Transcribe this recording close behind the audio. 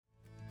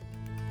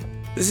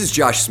This is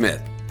Josh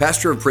Smith,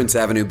 pastor of Prince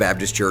Avenue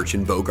Baptist Church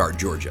in Bogart,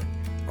 Georgia.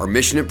 Our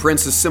mission at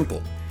Prince is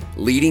simple,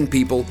 leading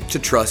people to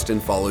trust and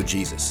follow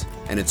Jesus.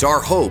 And it's our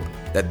hope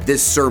that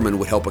this sermon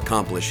would help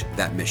accomplish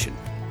that mission.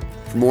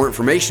 For more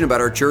information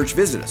about our church,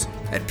 visit us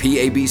at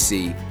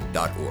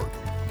pabc.org.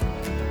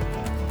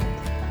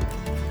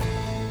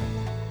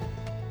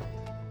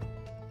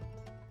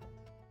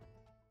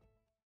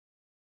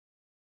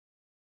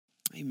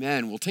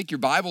 Amen. We'll take your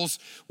Bibles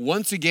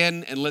once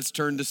again and let's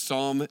turn to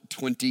Psalm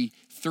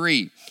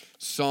 23.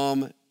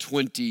 Psalm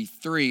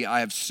 23. I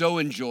have so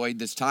enjoyed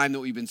this time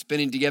that we've been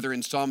spending together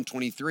in Psalm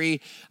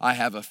 23. I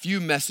have a few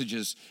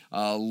messages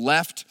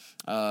left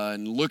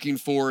and looking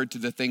forward to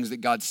the things that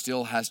God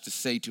still has to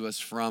say to us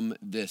from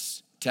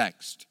this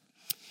text.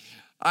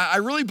 I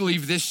really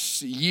believe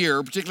this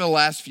year, particularly the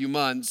last few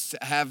months,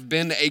 have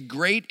been a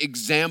great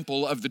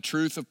example of the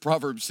truth of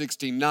Proverbs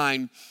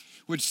 16:9,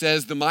 which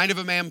says, "The mind of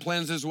a man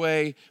plans his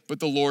way, but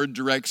the Lord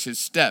directs his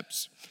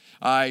steps."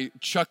 I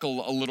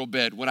chuckle a little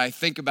bit when I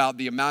think about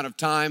the amount of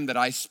time that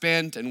I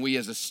spent and we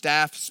as a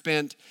staff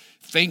spent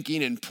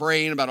thinking and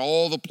praying about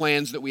all the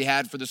plans that we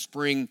had for the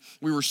spring.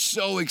 We were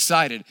so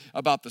excited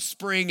about the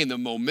spring and the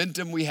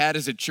momentum we had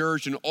as a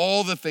church and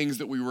all the things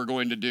that we were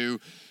going to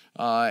do.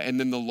 And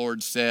then the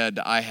Lord said,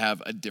 "I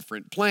have a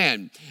different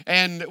plan."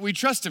 And we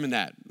trust him in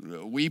that.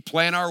 We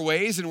plan our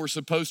ways and we're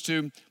supposed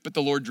to, but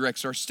the Lord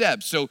directs our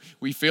steps. So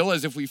we feel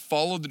as if we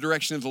follow the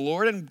direction of the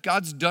Lord and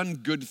God's done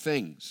good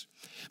things.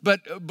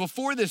 But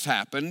before this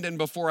happened and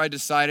before I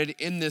decided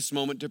in this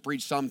moment to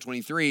preach Psalm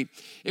 23,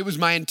 it was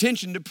my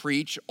intention to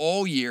preach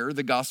all year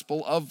the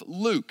Gospel of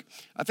Luke.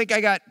 I think I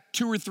got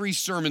 2 or 3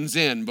 sermons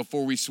in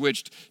before we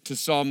switched to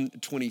Psalm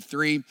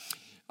 23.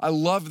 I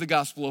love the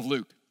Gospel of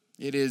Luke.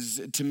 It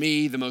is, to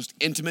me, the most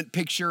intimate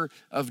picture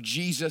of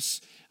Jesus.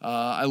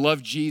 I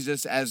love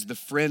Jesus as the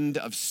friend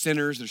of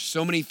sinners. There's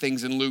so many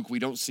things in Luke we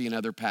don't see in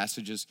other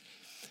passages.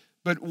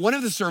 But one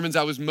of the sermons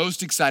I was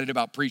most excited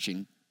about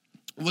preaching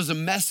was a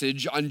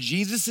message on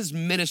Jesus'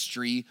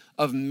 ministry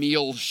of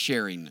meal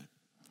sharing.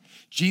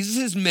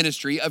 Jesus'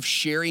 ministry of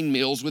sharing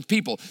meals with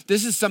people.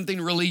 This is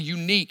something really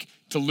unique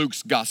to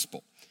Luke's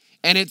gospel,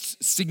 and it's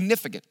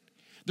significant.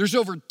 There's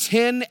over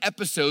 10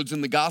 episodes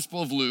in the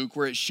Gospel of Luke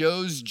where it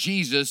shows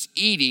Jesus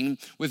eating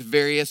with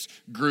various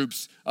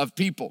groups of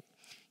people.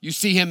 You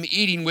see him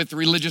eating with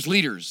religious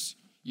leaders.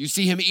 You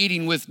see him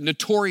eating with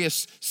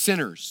notorious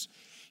sinners.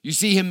 You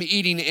see him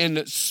eating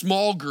in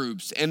small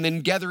groups and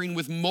then gathering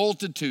with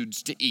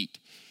multitudes to eat.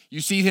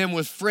 You see him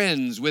with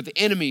friends, with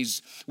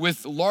enemies,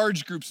 with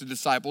large groups of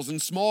disciples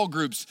and small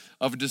groups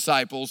of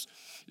disciples.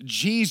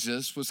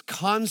 Jesus was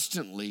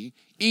constantly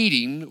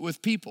eating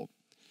with people.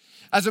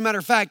 As a matter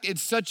of fact,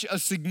 it's such a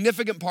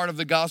significant part of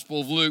the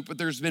Gospel of Luke, but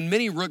there's been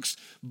many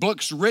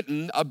books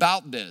written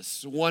about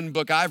this. One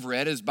book I've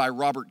read is by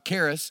Robert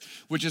Karris,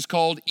 which is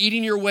called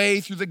Eating Your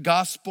Way Through the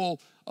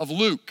Gospel of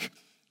Luke.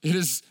 It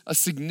is a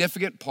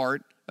significant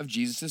part of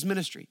Jesus'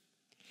 ministry.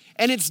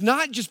 And it's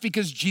not just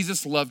because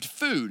Jesus loved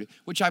food,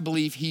 which I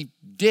believe he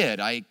did.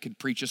 I could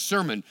preach a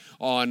sermon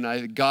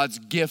on God's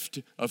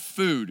gift of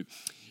food.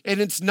 And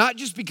it's not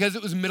just because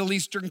it was Middle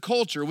Eastern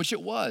culture, which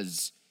it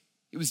was.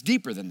 It was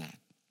deeper than that.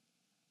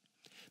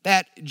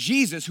 That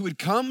Jesus, who had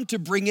come to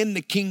bring in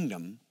the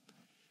kingdom,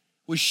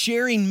 was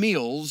sharing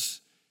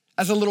meals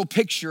as a little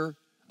picture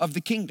of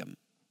the kingdom.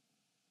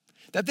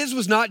 That this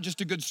was not just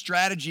a good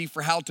strategy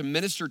for how to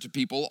minister to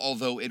people,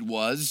 although it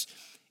was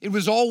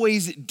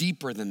always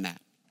deeper than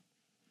that.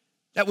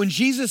 That when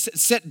Jesus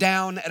sat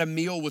down at a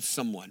meal with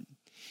someone,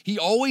 he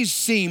always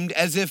seemed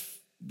as if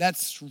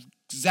that's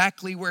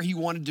exactly where he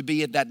wanted to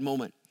be at that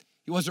moment.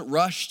 He wasn't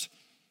rushed.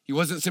 He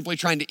wasn't simply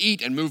trying to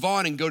eat and move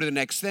on and go to the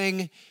next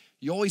thing.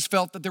 You always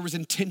felt that there was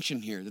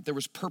intention here, that there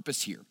was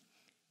purpose here.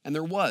 And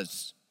there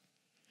was.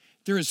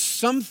 There is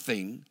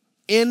something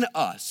in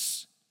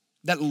us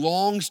that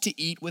longs to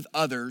eat with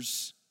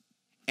others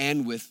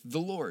and with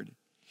the Lord.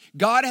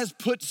 God has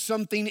put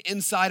something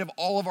inside of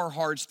all of our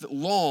hearts that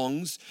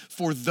longs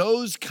for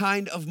those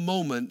kind of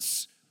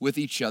moments with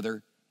each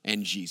other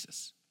and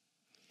Jesus.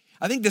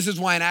 I think this is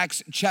why in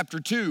Acts chapter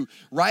 2,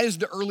 right as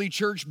the early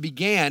church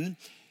began,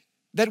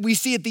 that we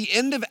see at the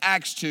end of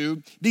Acts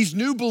 2, these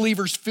new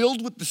believers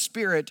filled with the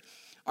Spirit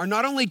are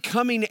not only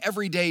coming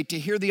every day to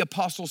hear the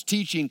apostles'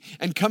 teaching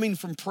and coming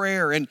from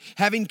prayer and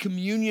having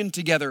communion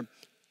together,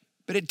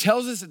 but it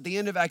tells us at the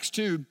end of Acts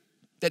 2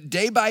 that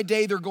day by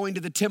day they're going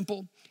to the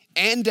temple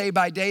and day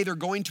by day they're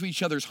going to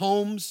each other's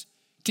homes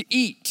to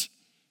eat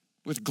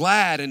with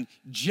glad and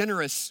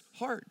generous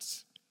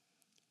hearts.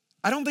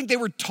 I don't think they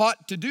were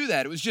taught to do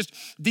that. It was just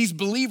these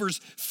believers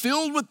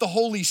filled with the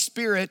Holy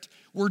Spirit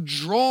were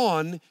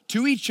drawn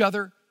to each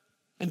other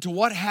and to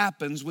what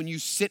happens when you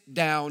sit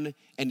down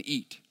and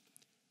eat.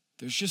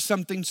 There's just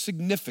something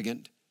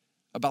significant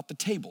about the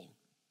table,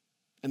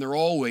 and there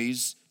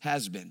always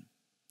has been.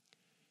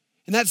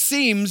 And that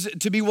seems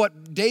to be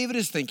what David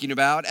is thinking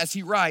about as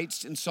he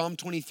writes in Psalm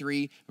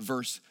 23,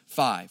 verse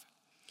 5.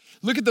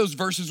 Look at those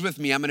verses with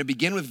me. I'm going to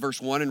begin with verse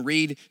 1 and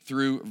read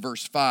through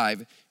verse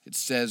 5. It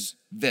says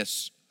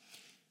this: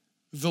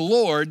 "The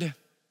Lord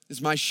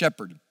is my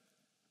shepherd.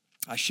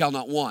 I shall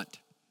not want.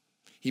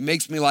 He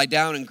makes me lie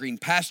down in green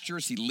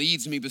pastures. He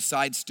leads me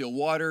beside still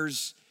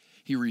waters.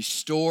 He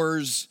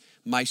restores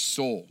my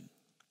soul.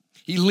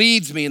 He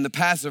leads me in the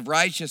paths of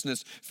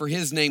righteousness for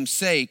his name's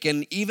sake.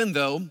 And even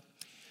though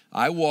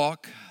I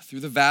walk through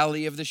the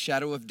valley of the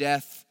shadow of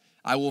death,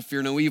 I will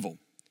fear no evil,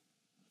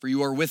 for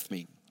you are with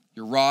me.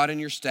 Your rod and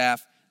your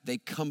staff, they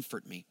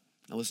comfort me.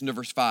 Now listen to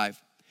verse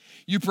 5.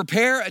 You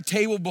prepare a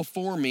table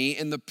before me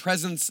in the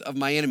presence of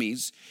my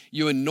enemies.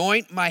 You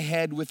anoint my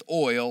head with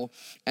oil,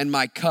 and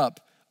my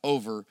cup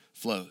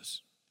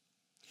overflows.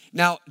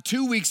 Now,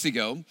 2 weeks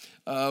ago,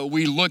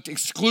 we looked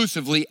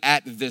exclusively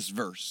at this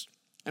verse.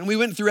 And we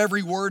went through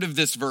every word of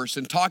this verse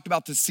and talked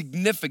about the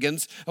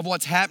significance of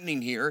what's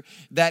happening here,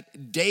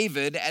 that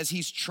David, as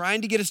he's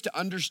trying to get us to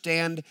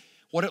understand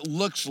what it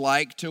looks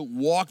like to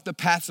walk the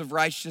paths of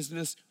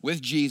righteousness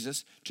with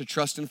Jesus, to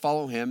trust and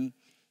follow him,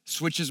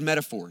 switches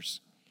metaphors.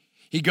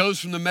 He goes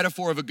from the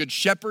metaphor of a good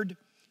shepherd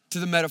to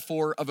the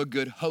metaphor of a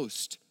good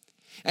host.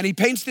 And he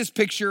paints this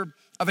picture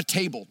of a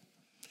table,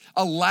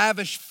 a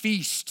lavish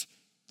feast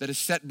that is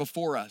set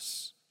before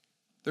us.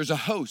 There's a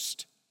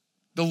host.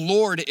 The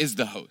Lord is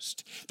the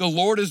host. The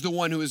Lord is the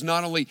one who has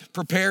not only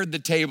prepared the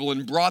table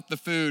and brought the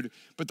food,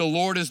 but the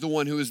Lord is the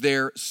one who is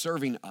there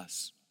serving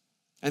us.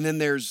 And then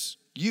there's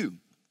you.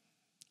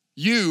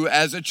 You,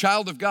 as a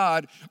child of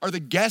God, are the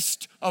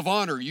guest of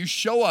honor. You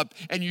show up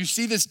and you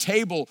see this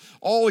table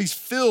always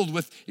filled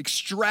with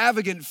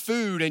extravagant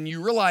food, and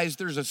you realize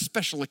there's a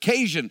special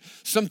occasion.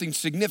 Something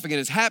significant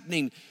is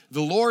happening.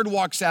 The Lord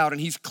walks out,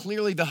 and he's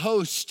clearly the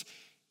host,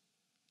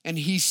 and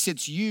he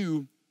sits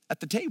you at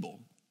the table.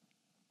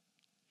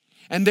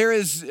 And there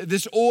is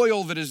this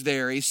oil that is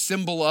there, a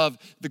symbol of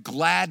the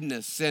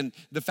gladness and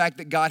the fact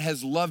that God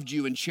has loved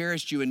you and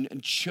cherished you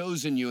and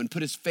chosen you and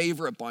put his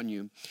favor upon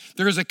you.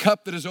 There is a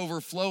cup that is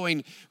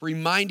overflowing,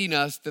 reminding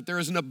us that there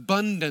is an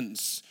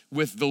abundance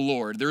with the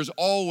Lord. There's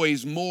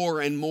always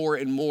more and more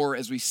and more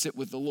as we sit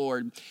with the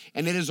Lord.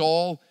 And it's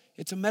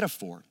a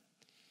metaphor.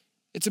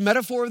 It's a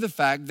metaphor of the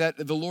fact that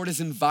the Lord is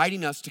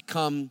inviting us to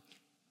come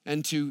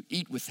and to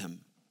eat with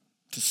him,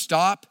 to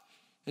stop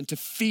and to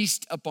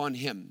feast upon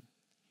him.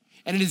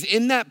 And it is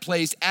in that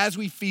place, as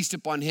we feast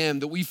upon him,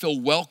 that we feel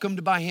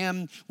welcomed by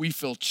him, we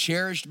feel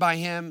cherished by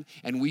him,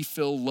 and we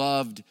feel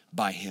loved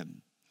by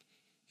him.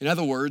 In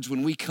other words,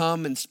 when we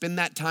come and spend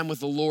that time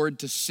with the Lord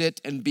to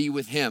sit and be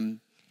with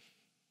him,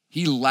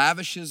 he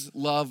lavishes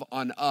love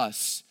on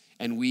us,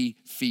 and we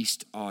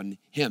feast on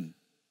him.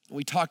 And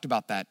we talked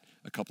about that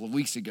a couple of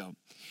weeks ago.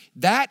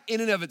 That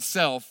in and of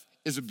itself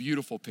is a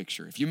beautiful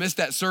picture. If you missed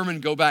that sermon,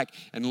 go back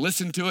and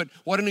listen to it.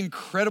 What an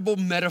incredible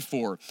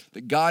metaphor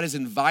that God is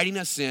inviting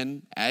us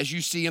in, as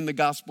you see in the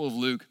Gospel of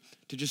Luke,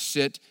 to just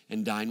sit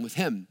and dine with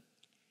him.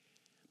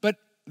 But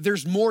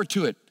there's more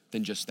to it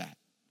than just that.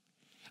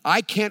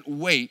 I can't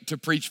wait to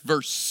preach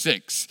verse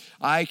 6.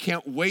 I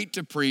can't wait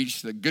to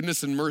preach that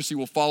goodness and mercy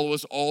will follow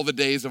us all the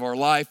days of our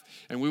life,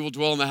 and we will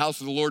dwell in the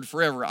house of the Lord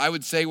forever. I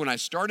would say when I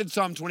started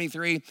Psalm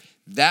 23,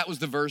 that was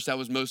the verse I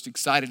was most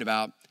excited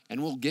about.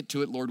 And we'll get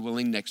to it, Lord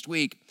willing, next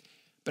week.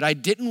 But I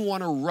didn't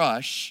want to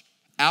rush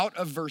out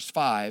of verse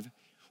 5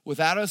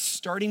 without us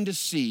starting to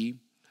see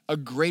a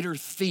greater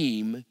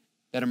theme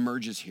that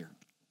emerges here.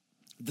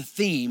 The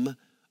theme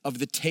of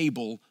the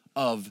table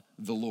of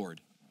the Lord.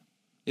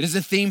 It is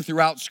a theme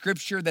throughout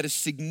Scripture that is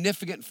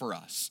significant for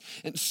us.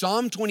 And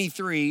Psalm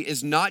 23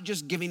 is not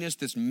just giving us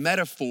this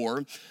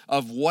metaphor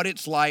of what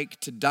it's like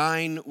to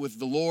dine with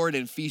the Lord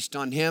and feast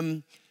on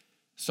him.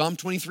 Psalm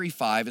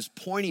 23:5 is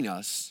pointing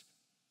us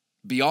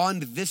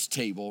beyond this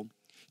table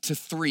to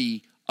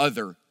 3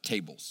 other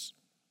tables.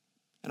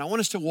 And I want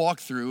us to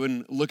walk through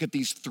and look at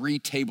these 3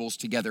 tables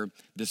together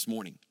this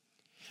morning.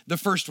 The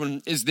first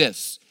one is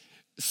this.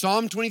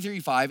 Psalm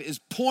 23:5 is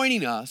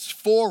pointing us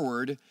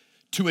forward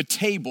to a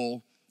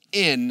table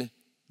in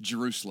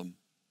Jerusalem.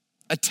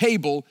 A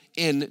table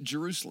in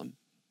Jerusalem.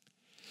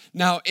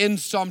 Now, in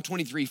Psalm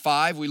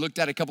 23:5, we looked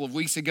at a couple of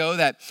weeks ago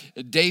that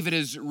David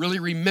is really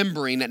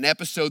remembering an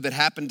episode that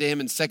happened to him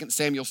in 2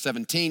 Samuel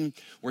 17,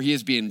 where he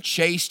is being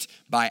chased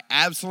by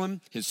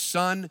Absalom, his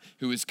son,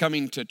 who is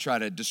coming to try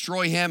to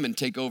destroy him and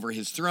take over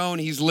his throne.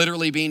 He's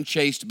literally being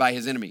chased by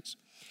his enemies.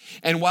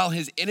 And while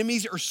his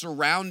enemies are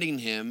surrounding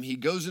him, he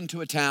goes into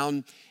a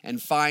town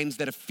and finds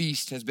that a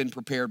feast has been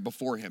prepared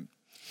before him.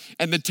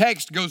 And the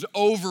text goes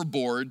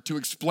overboard to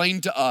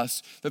explain to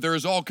us that there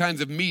is all kinds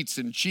of meats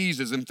and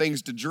cheeses and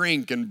things to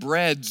drink and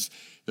breads.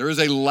 There is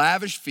a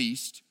lavish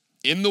feast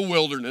in the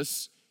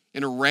wilderness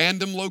in a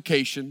random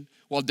location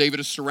while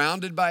David is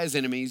surrounded by his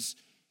enemies.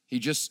 He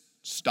just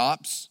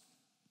stops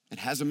and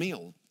has a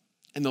meal,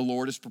 and the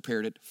Lord has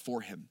prepared it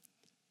for him.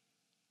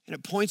 And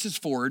it points us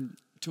forward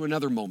to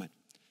another moment,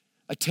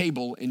 a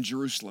table in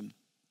Jerusalem.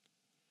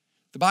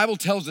 The Bible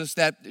tells us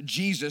that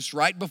Jesus,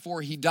 right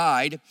before he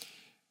died,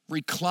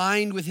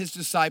 reclined with his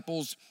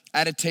disciples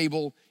at a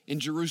table in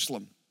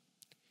Jerusalem.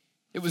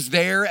 It was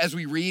there, as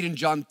we read in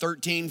John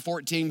 13,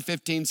 14,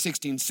 15,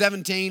 16,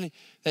 17,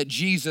 that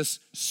Jesus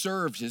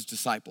served his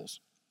disciples.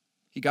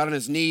 He got on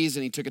his knees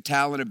and he took a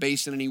towel and a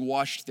basin and he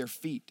washed their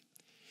feet.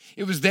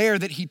 It was there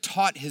that he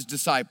taught his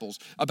disciples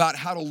about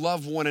how to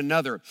love one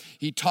another.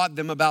 He taught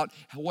them about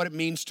what it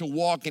means to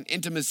walk in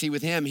intimacy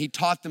with him. He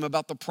taught them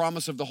about the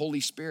promise of the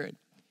Holy Spirit.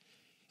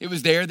 It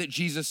was there that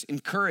Jesus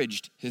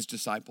encouraged his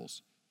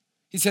disciples.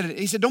 He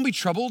said, don't be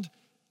troubled.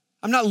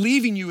 I'm not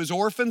leaving you as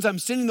orphans. I'm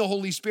sending the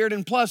Holy Spirit.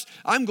 And plus,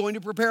 I'm going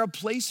to prepare a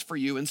place for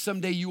you. And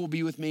someday you will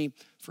be with me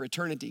for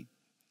eternity.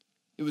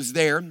 It was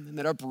there in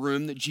that upper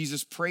room that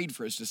Jesus prayed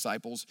for his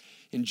disciples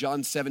in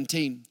John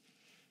 17.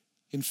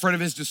 In front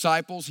of his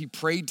disciples, he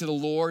prayed to the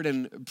Lord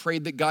and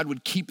prayed that God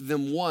would keep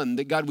them one,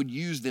 that God would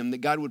use them, that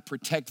God would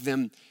protect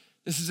them.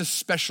 This is a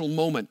special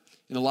moment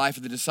in the life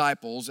of the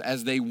disciples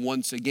as they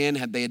once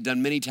again, they had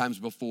done many times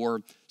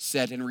before,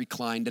 sat and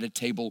reclined at a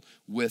table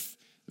with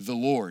the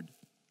Lord.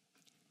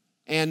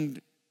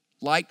 And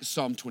like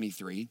Psalm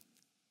 23,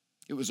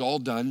 it was all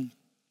done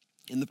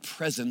in the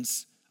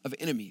presence of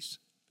enemies.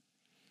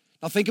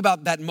 Now think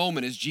about that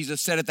moment as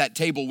Jesus sat at that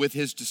table with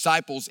his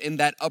disciples in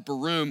that upper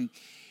room.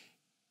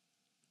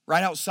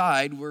 Right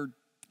outside were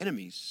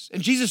enemies.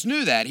 And Jesus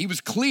knew that. He was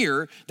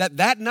clear that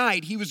that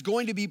night he was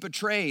going to be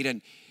betrayed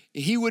and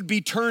he would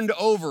be turned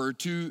over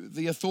to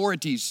the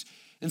authorities.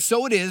 And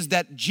so it is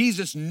that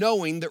Jesus,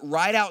 knowing that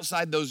right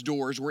outside those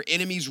doors were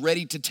enemies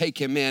ready to take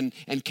him in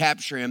and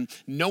capture him,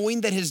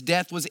 knowing that his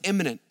death was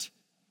imminent,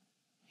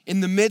 in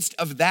the midst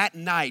of that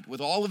night, with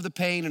all of the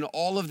pain and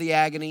all of the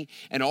agony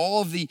and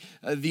all of the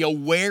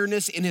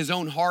awareness in his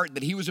own heart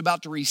that he was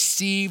about to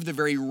receive the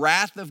very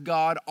wrath of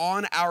God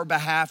on our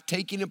behalf,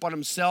 taking upon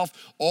himself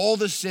all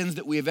the sins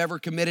that we have ever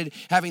committed,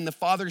 having the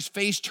Father's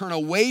face turn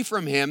away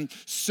from him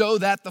so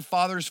that the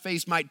Father's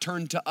face might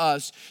turn to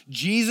us.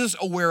 Jesus,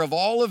 aware of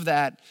all of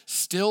that,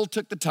 still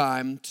took the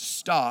time to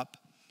stop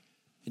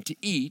and to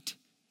eat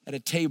at a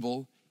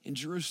table in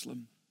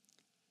Jerusalem.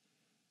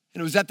 And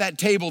it was at that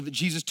table that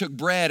Jesus took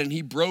bread and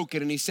he broke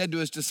it and he said to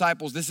his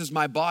disciples, "This is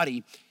my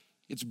body,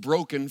 it's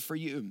broken for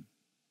you."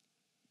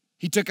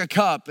 He took a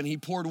cup and he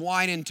poured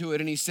wine into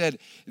it and he said,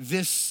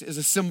 "This is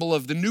a symbol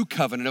of the new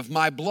covenant of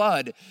my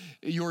blood.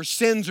 Your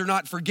sins are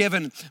not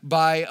forgiven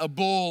by a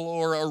bull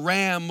or a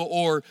ram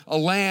or a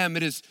lamb.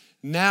 It is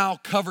now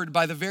covered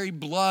by the very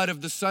blood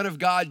of the Son of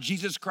God,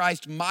 Jesus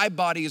Christ. My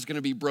body is going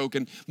to be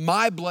broken.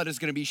 My blood is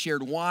going to be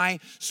shared. Why?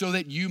 So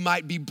that you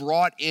might be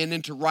brought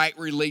into right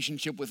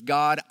relationship with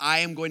God.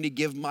 I am going to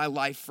give my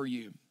life for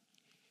you."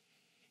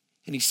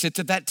 And he sits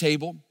at that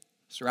table,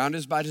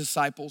 surrounded by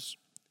disciples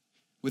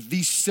with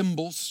these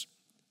symbols,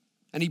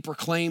 and he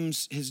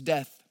proclaims his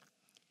death.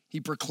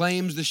 He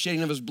proclaims the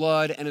shedding of his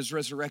blood and his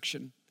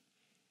resurrection.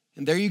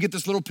 And there you get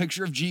this little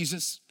picture of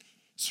Jesus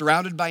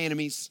surrounded by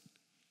enemies,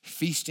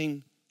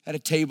 feasting at a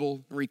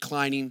table and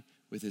reclining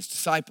with his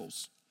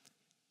disciples.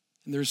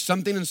 And there's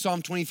something in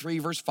Psalm 23,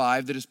 verse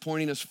 5, that is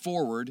pointing us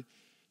forward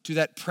to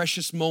that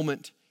precious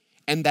moment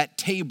and that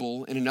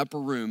table in an upper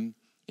room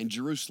in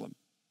Jerusalem.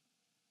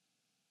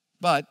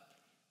 But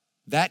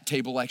that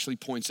table actually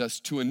points us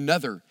to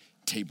another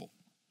table.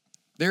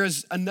 There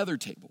is another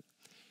table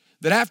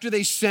that after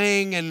they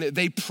sang and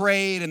they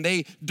prayed and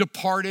they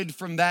departed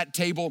from that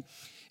table,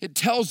 it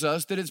tells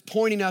us that it's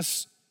pointing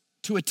us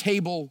to a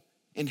table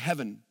in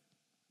heaven,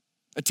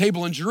 a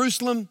table in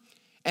Jerusalem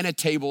and a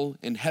table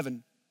in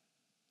heaven.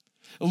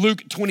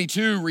 Luke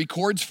 22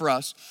 records for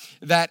us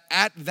that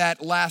at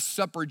that Last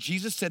Supper,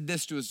 Jesus said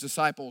this to his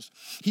disciples.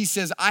 He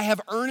says, "I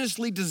have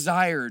earnestly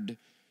desired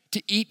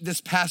to eat this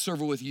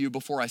Passover with you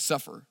before I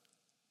suffer."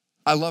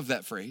 I love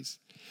that phrase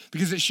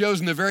because it shows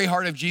in the very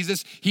heart of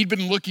Jesus, he'd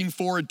been looking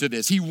forward to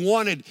this. He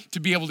wanted to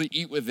be able to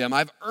eat with them.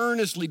 "I've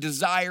earnestly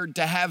desired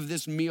to have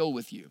this meal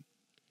with you."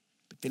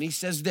 But then he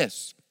says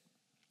this,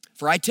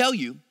 "For I tell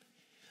you,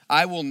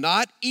 I will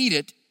not eat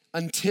it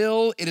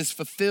until it is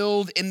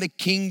fulfilled in the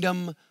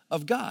kingdom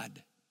of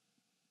God."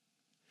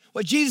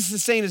 What Jesus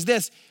is saying is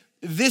this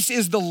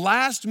is the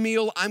last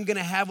meal I'm going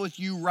to have with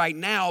you right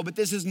now, but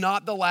this is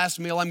not the last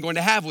meal I'm going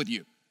to have with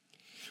you.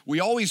 We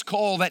always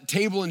call that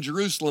table in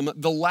Jerusalem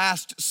the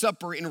Last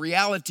Supper. In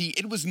reality,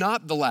 it was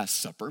not the Last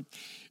Supper.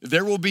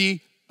 There will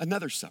be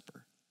another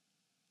supper.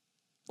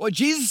 What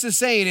Jesus is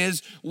saying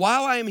is,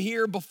 while I am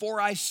here before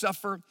I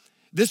suffer,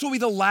 this will be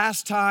the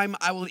last time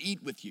I will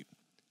eat with you.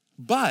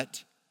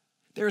 But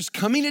there's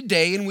coming a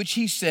day in which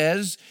he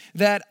says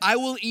that I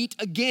will eat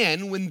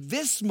again when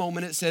this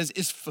moment, it says,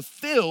 is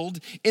fulfilled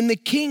in the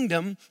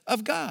kingdom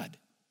of God.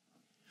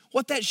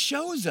 What that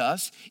shows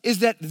us is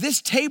that this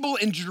table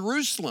in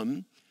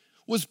Jerusalem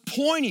was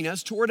pointing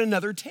us toward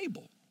another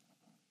table.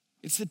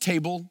 It's the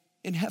table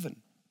in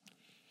heaven.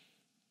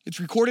 It's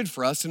recorded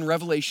for us in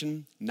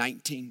Revelation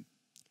 19.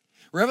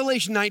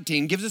 Revelation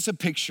 19 gives us a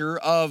picture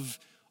of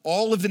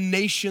all of the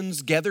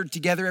nations gathered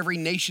together, every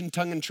nation,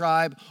 tongue, and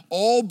tribe,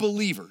 all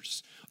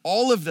believers,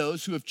 all of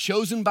those who have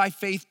chosen by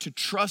faith to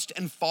trust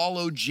and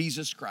follow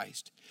Jesus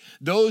Christ.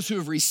 Those who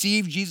have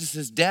received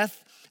Jesus'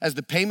 death as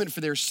the payment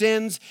for their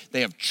sins,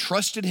 they have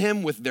trusted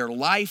him with their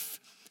life.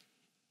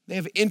 They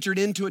have entered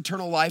into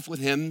eternal life with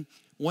him.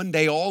 One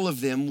day, all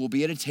of them will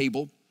be at a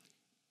table,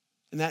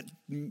 and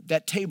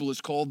that table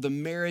is called the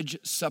marriage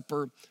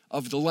supper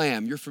of the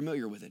Lamb. You're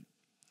familiar with it.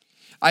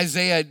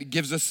 Isaiah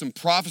gives us some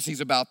prophecies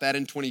about that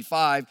in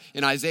 25.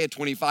 In Isaiah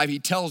 25, he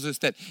tells us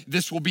that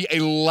this will be a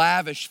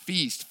lavish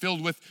feast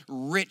filled with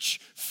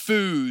rich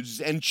foods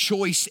and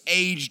choice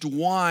aged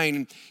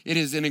wine. It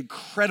is an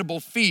incredible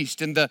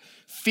feast. And the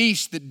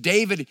feast that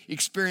David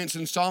experienced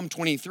in Psalm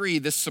 23,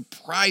 this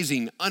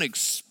surprising,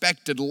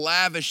 unexpected,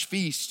 lavish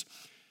feast,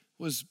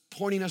 was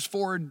pointing us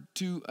forward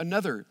to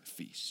another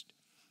feast.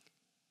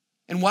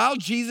 And while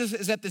Jesus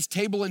is at this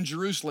table in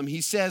Jerusalem,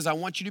 he says, I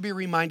want you to be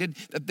reminded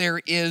that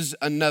there is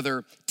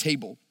another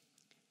table.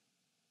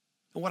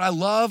 And what I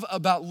love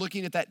about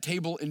looking at that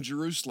table in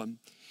Jerusalem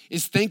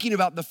is thinking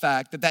about the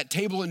fact that that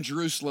table in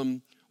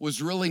Jerusalem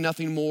was really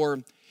nothing more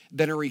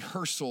than a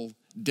rehearsal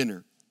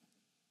dinner.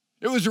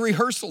 It was a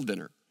rehearsal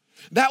dinner.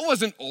 That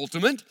wasn't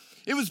ultimate.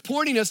 It was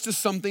pointing us to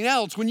something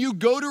else. When you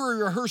go to a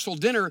rehearsal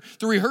dinner,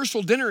 the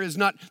rehearsal dinner is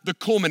not the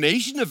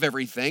culmination of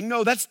everything.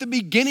 No, that's the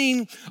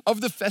beginning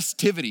of the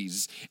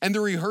festivities. And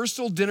the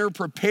rehearsal dinner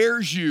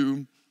prepares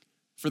you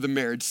for the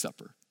marriage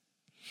supper.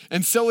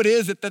 And so it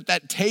is at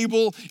that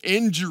table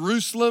in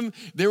Jerusalem,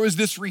 there was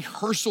this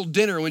rehearsal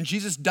dinner when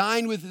Jesus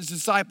dined with his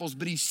disciples,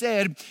 but he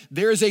said,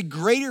 there is a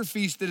greater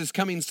feast that is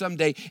coming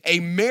someday, a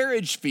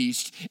marriage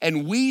feast,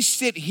 and we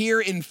sit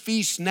here in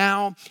feast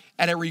now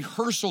at a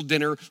rehearsal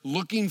dinner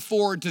looking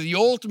forward to the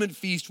ultimate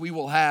feast we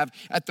will have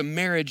at the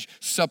marriage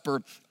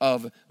supper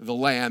of the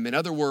Lamb. In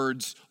other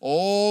words,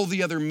 all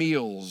the other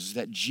meals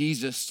that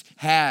Jesus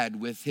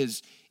had with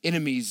his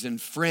enemies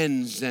and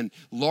friends and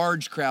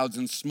large crowds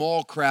and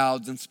small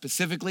crowds, and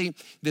specifically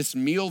this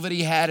meal that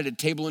he had at a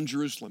table in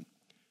Jerusalem,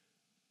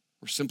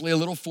 were simply a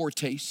little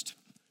foretaste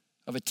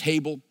of a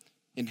table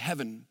in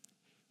heaven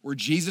where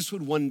Jesus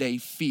would one day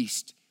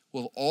feast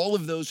with all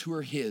of those who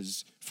are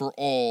his for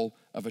all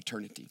of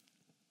eternity.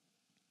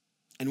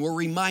 And we're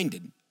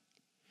reminded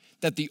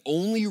that the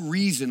only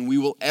reason we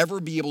will ever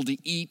be able to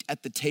eat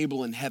at the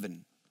table in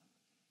heaven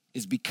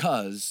is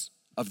because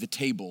of the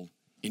table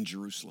in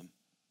Jerusalem.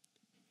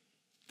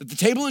 That the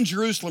table in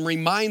Jerusalem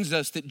reminds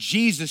us that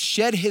Jesus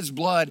shed his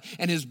blood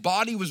and his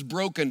body was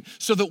broken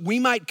so that we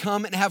might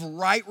come and have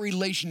right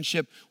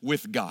relationship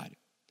with God.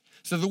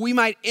 So that we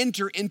might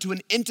enter into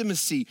an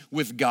intimacy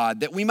with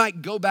God, that we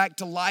might go back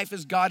to life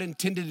as God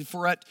intended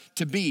for it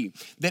to be.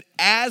 That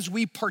as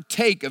we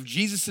partake of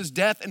Jesus'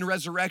 death and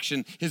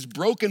resurrection, his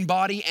broken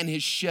body and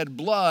his shed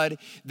blood,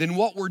 then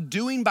what we're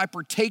doing by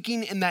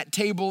partaking in that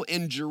table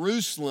in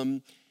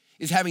Jerusalem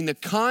is having the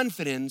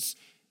confidence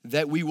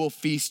that we will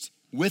feast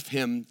with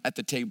him at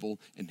the table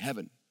in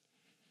heaven.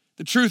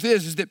 The truth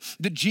is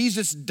that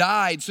Jesus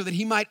died so that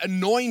he might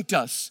anoint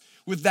us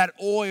with that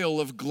oil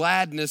of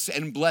gladness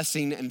and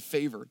blessing and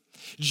favor.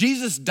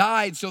 Jesus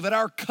died so that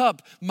our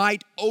cup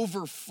might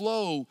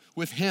overflow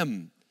with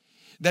him,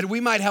 that we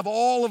might have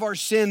all of our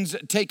sins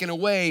taken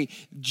away.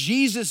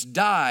 Jesus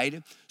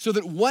died so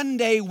that one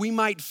day we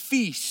might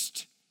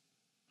feast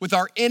with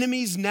our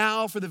enemies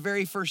now for the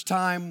very first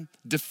time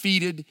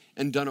defeated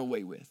and done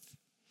away with.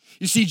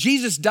 You see,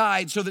 Jesus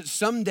died so that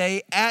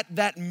someday at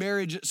that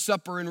marriage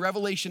supper in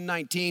Revelation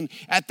 19,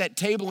 at that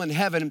table in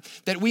heaven,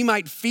 that we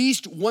might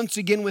feast once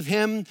again with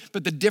him.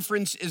 But the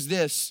difference is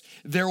this: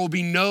 there will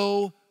be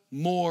no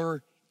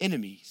more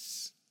enemies.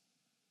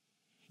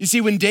 You see,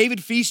 when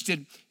David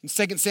feasted in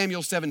 2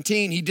 Samuel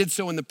 17, he did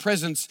so in the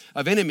presence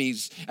of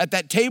enemies. At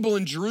that table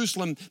in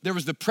Jerusalem, there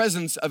was the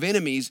presence of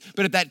enemies.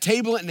 But at that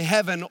table in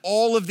heaven,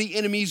 all of the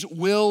enemies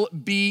will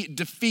be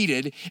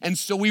defeated. And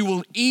so we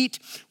will eat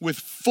with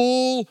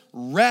full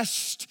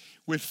rest,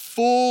 with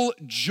full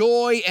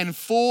joy and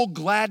full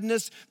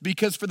gladness,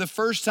 because for the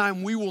first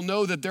time we will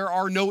know that there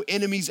are no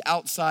enemies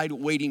outside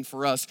waiting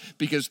for us,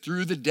 because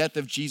through the death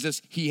of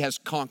Jesus, he has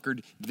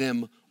conquered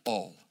them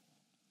all.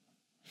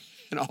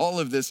 And all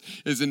of this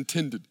is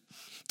intended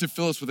to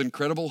fill us with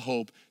incredible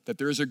hope that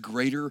there is a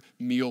greater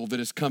meal that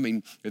is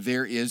coming.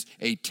 There is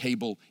a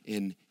table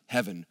in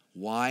heaven.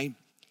 Why?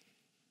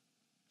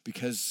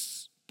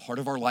 Because part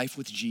of our life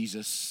with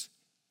Jesus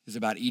is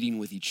about eating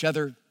with each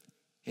other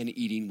and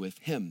eating with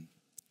him.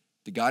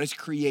 That God has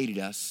created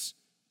us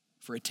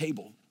for a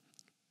table.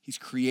 He's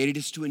created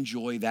us to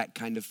enjoy that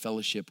kind of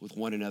fellowship with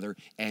one another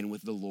and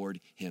with the Lord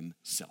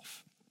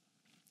himself.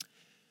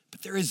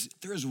 But there is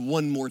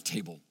one more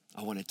table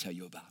I want to tell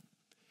you about.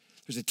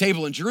 There's a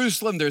table in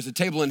Jerusalem, there's a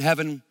table in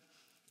heaven,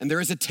 and there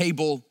is a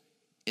table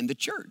in the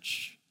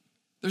church.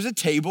 There's a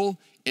table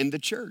in the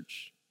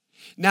church.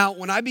 Now,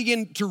 when I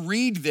began to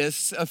read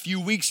this a few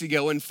weeks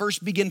ago and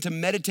first began to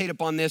meditate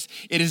upon this,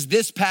 it is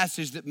this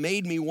passage that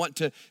made me want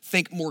to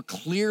think more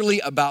clearly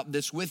about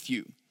this with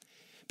you.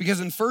 Because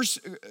in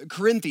 1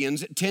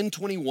 Corinthians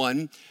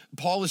 10:21,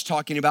 Paul is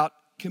talking about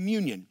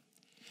communion.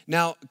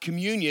 Now,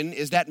 communion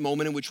is that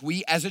moment in which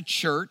we as a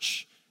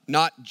church,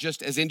 not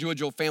just as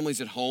individual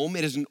families at home,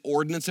 it is an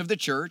ordinance of the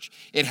church.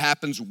 It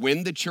happens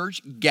when the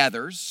church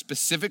gathers,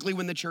 specifically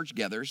when the church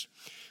gathers.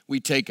 We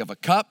take of a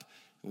cup,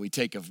 we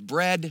take of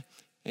bread,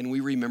 and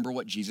we remember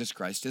what Jesus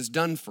Christ has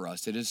done for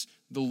us. It is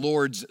the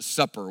Lord's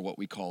Supper, what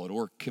we call it,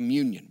 or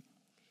communion.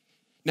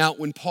 Now,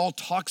 when Paul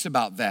talks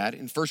about that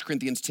in 1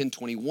 Corinthians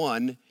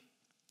 10:21,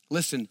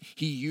 listen,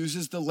 he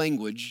uses the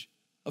language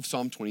of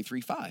Psalm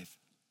 23:5.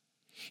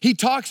 He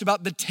talks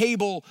about the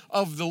table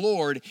of the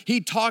Lord. He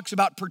talks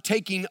about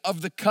partaking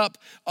of the cup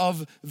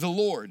of the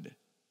Lord.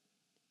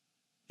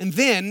 And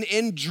then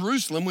in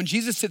Jerusalem, when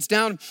Jesus sits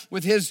down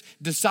with his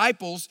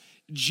disciples,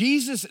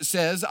 Jesus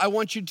says, I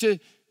want you to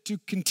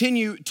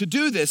continue to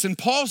do this. And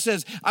Paul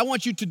says, I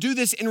want you to do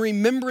this in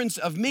remembrance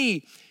of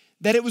me,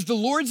 that it was the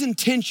Lord's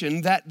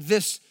intention that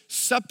this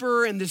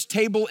supper and this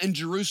table in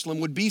Jerusalem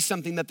would be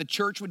something that the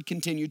church would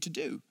continue to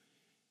do.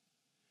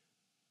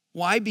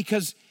 Why?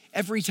 Because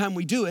every time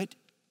we do it,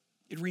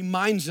 it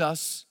reminds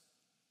us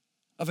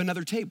of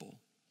another table.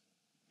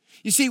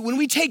 You see, when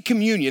we take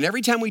communion,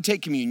 every time we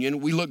take communion,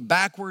 we look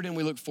backward and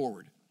we look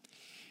forward.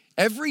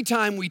 Every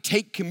time we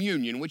take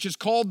communion, which is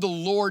called the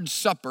Lord's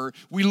Supper,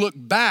 we look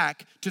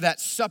back to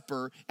that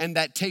supper and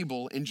that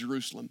table in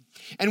Jerusalem.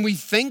 And we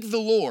thank the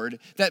Lord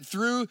that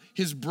through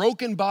his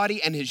broken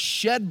body and his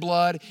shed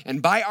blood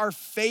and by our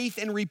faith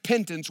and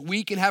repentance,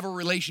 we can have a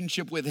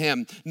relationship with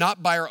him,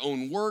 not by our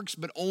own works,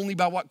 but only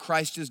by what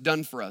Christ has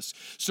done for us.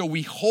 So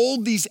we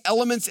hold these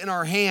elements in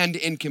our hand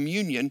in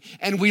communion,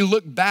 and we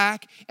look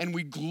back and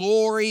we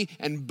glory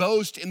and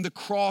boast in the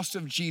cross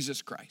of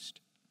Jesus Christ.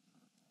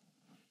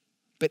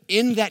 But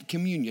in that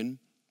communion,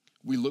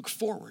 we look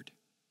forward.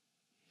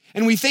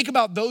 And we think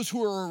about those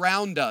who are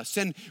around us.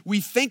 And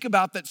we think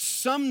about that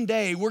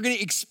someday we're going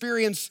to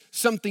experience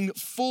something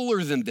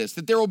fuller than this,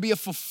 that there will be a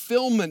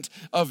fulfillment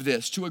of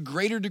this to a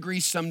greater degree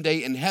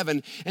someday in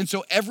heaven. And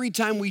so every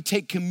time we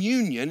take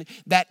communion,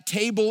 that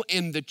table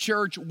in the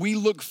church, we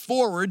look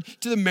forward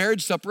to the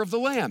marriage supper of the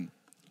Lamb.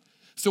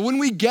 So when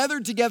we gather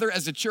together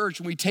as a church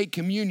and we take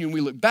communion, we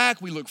look back,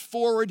 we look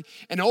forward,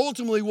 and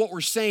ultimately what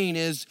we're saying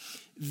is,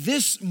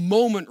 this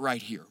moment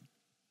right here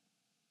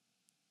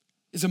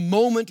is a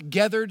moment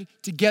gathered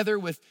together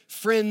with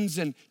friends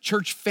and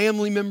church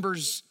family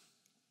members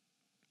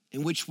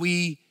in which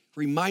we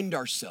remind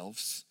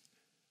ourselves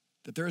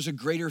that there is a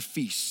greater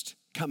feast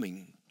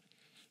coming,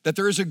 that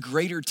there is a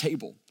greater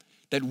table,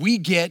 that we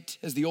get,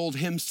 as the old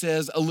hymn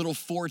says, a little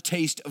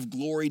foretaste of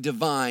glory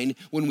divine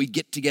when we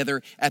get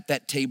together at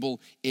that table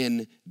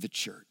in the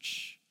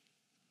church.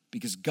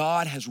 Because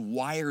God has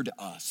wired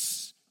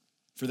us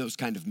for those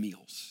kind of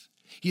meals.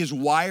 He has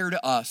wired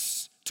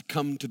us to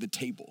come to the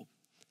table.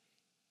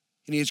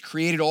 And he has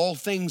created all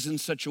things in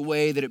such a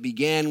way that it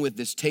began with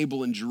this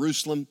table in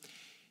Jerusalem.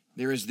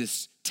 There is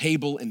this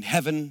table in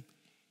heaven.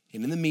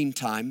 And in the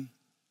meantime,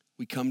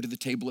 we come to the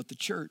table at the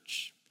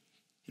church.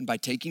 And by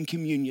taking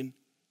communion,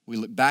 we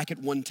look back at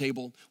one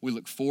table, we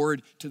look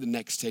forward to the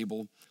next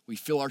table. We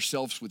fill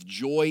ourselves with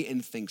joy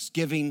and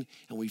thanksgiving,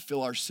 and we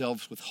fill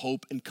ourselves with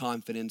hope and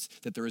confidence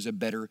that there is a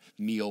better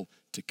meal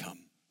to come.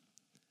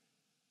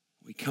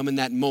 We come in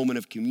that moment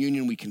of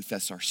communion, we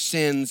confess our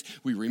sins,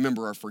 we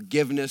remember our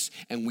forgiveness,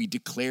 and we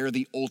declare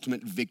the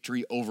ultimate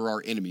victory over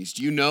our enemies.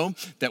 Do you know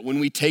that when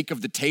we take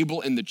of the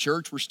table in the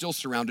church, we're still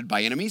surrounded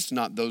by enemies,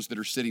 not those that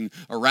are sitting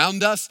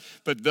around us,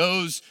 but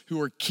those who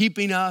are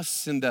keeping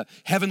us in the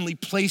heavenly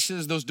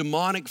places, those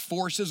demonic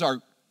forces, our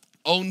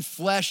own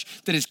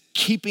flesh that is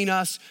keeping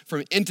us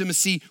from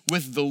intimacy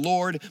with the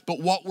Lord. But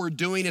what we're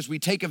doing as we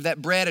take of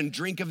that bread and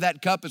drink of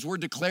that cup is we're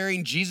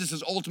declaring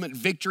Jesus' ultimate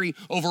victory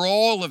over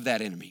all of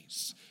that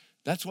enemies.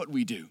 That's what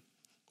we do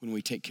when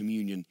we take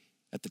communion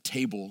at the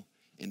table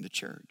in the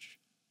church.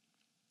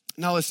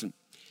 Now listen,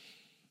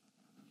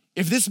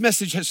 if this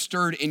message has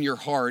stirred in your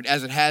heart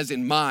as it has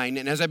in mine,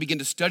 and as I begin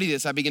to study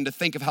this, I begin to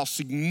think of how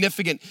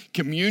significant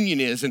communion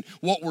is, and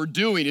what we're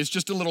doing is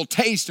just a little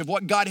taste of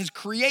what God has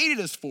created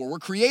us for. We're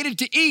created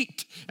to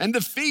eat and to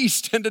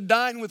feast and to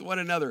dine with one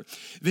another.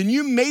 Then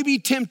you may be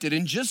tempted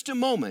in just a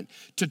moment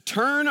to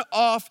turn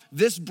off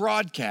this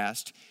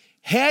broadcast,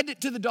 head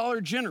to the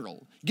Dollar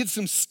General, get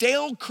some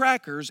stale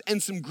crackers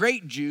and some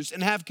grape juice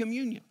and have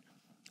communion.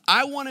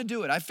 I want to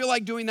do it. I feel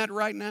like doing that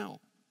right now,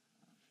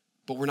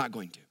 but we're not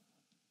going to.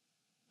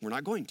 We're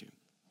not going to,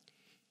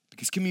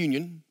 because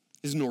communion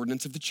is an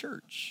ordinance of the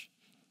church.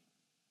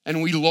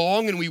 And we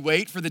long and we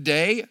wait for the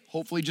day,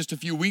 hopefully just a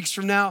few weeks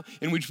from now,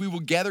 in which we will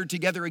gather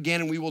together again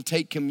and we will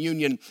take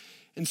communion.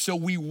 And so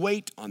we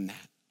wait on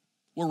that.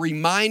 We're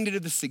reminded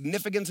of the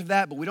significance of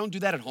that, but we don't do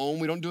that at home.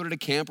 We don't do it at a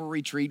camp or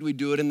retreat. We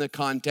do it in the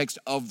context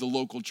of the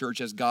local church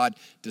as God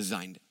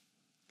designed it.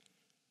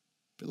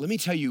 But let me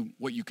tell you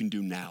what you can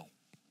do now.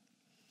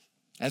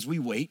 As we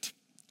wait,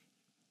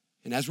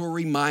 and as we're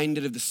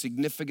reminded of the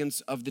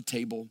significance of the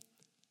table,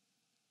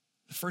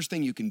 the first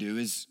thing you can do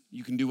is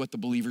you can do what the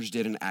believers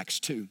did in Acts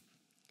 2.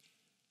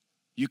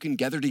 You can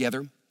gather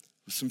together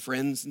with some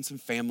friends and some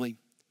family,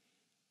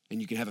 and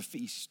you can have a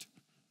feast.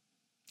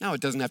 Now, it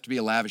doesn't have to be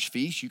a lavish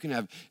feast. You can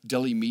have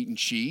deli meat and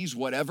cheese,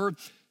 whatever.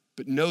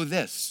 But know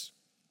this,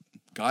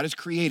 God has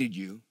created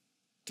you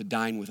to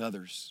dine with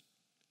others.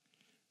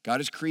 God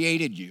has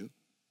created you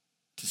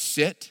to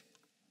sit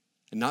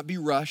and not be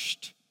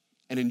rushed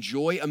and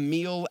enjoy a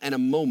meal and a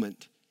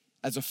moment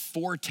as a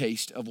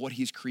foretaste of what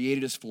he's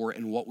created us for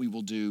and what we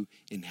will do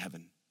in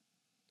heaven.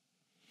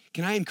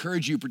 Can I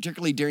encourage you,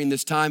 particularly during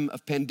this time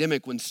of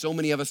pandemic when so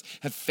many of us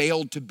have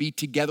failed to be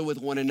together with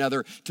one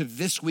another, to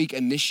this week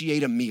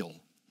initiate a meal.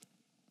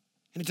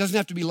 And it doesn't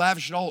have to be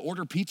lavish at all.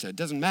 Order pizza. It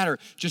doesn't matter.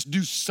 Just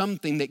do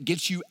something that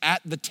gets you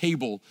at the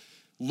table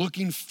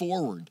looking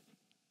forward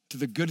to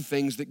the good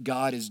things that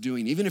God is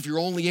doing. Even if you're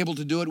only able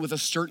to do it with a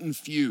certain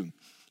few.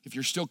 If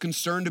you're still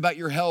concerned about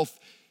your health,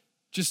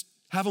 just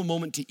have a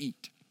moment to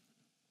eat.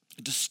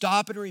 And to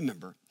stop and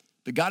remember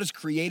that God has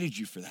created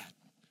you for that.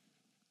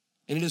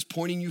 And it is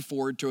pointing you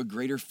forward to a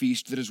greater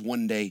feast that is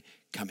one day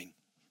coming.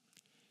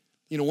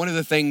 You know, one of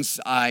the things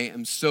I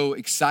am so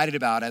excited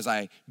about as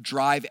I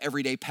drive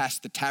every day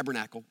past the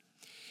tabernacle,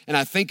 and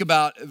I think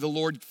about the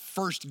Lord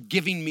first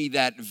giving me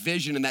that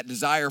vision and that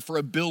desire for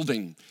a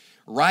building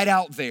right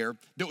out there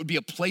that would be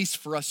a place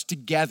for us to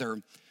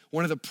gather.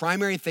 One of the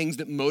primary things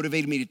that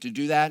motivated me to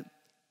do that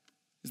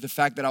is the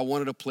fact that I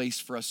wanted a place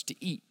for us to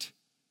eat.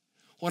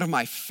 One of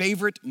my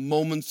favorite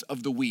moments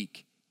of the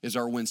week is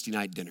our Wednesday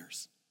night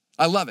dinners.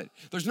 I love it.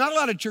 There's not a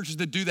lot of churches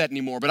that do that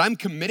anymore, but I'm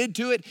committed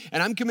to it,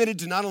 and I'm committed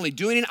to not only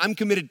doing it, I'm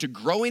committed to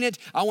growing it.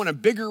 I want a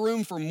bigger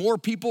room for more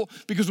people,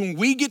 because when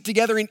we get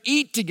together and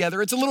eat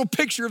together, it's a little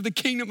picture of the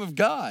kingdom of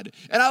God,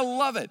 and I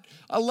love it.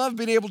 I love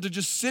being able to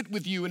just sit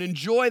with you and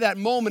enjoy that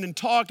moment and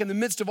talk in the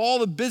midst of all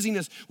the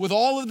busyness with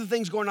all of the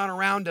things going on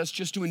around us,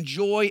 just to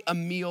enjoy a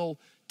meal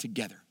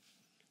together,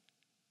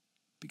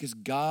 because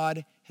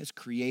God has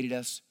created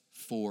us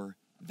for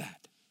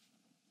that.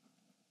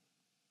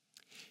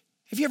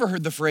 Have you ever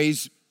heard the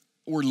phrase,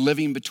 we're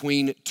living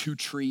between two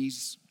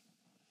trees?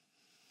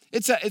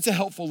 It's a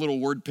helpful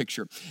little word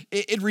picture.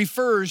 It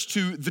refers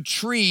to the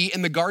tree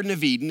in the Garden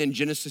of Eden in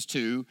Genesis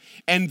 2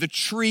 and the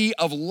tree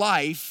of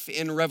life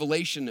in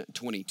Revelation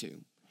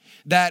 22.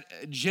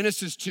 That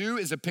Genesis 2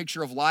 is a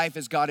picture of life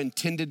as God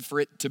intended for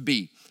it to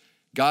be.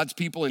 God's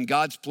people in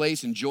God's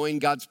place, enjoying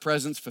God's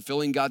presence,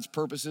 fulfilling God's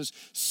purposes.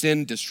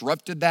 Sin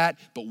disrupted that,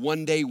 but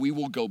one day we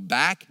will go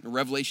back in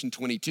Revelation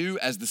 22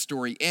 as the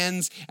story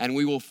ends, and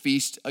we will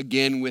feast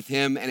again with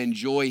him and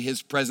enjoy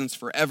his presence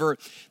forever.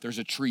 There's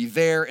a tree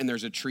there and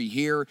there's a tree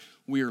here.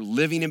 We are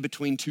living in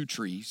between two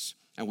trees,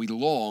 and we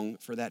long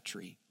for that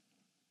tree.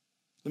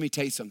 Let me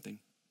tell you something.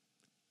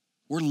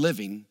 We're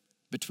living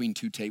between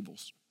two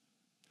tables.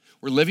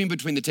 We're living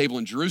between the table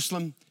in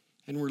Jerusalem,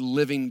 and we're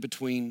living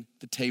between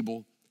the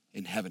table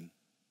in heaven.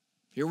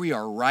 Here we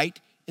are right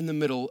in the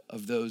middle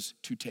of those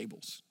two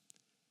tables.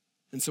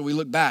 And so we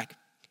look back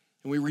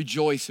and we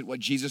rejoice at what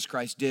Jesus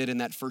Christ did in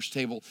that first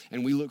table,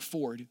 and we look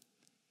forward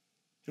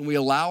and we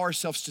allow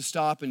ourselves to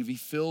stop and be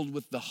filled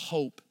with the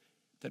hope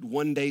that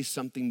one day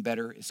something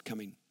better is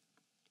coming.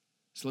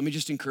 So let me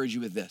just encourage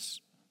you with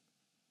this.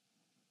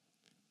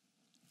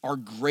 Our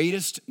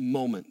greatest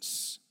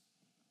moments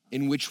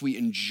in which we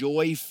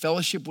enjoy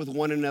fellowship with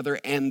one another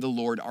and the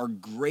Lord, our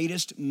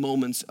greatest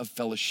moments of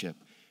fellowship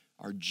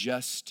are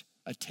just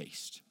a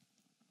taste.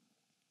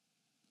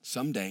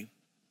 Someday,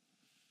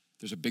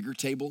 there's a bigger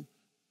table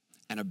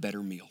and a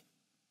better meal.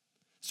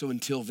 So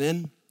until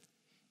then,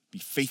 be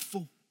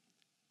faithful,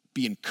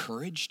 be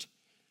encouraged.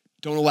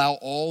 Don't allow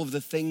all of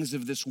the things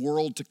of this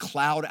world to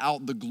cloud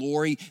out the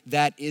glory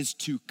that is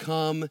to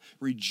come.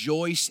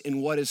 Rejoice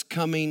in what is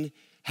coming.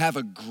 Have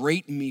a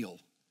great meal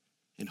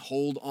and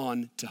hold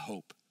on to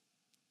hope.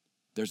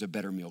 There's a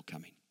better meal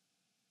coming.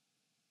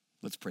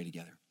 Let's pray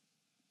together.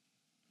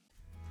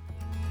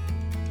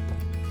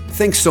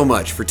 Thanks so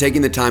much for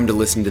taking the time to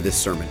listen to this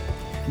sermon.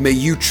 May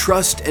you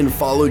trust and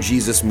follow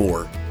Jesus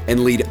more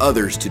and lead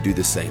others to do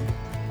the same.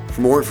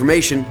 For more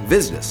information,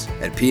 visit us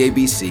at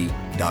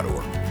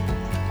pabc.org.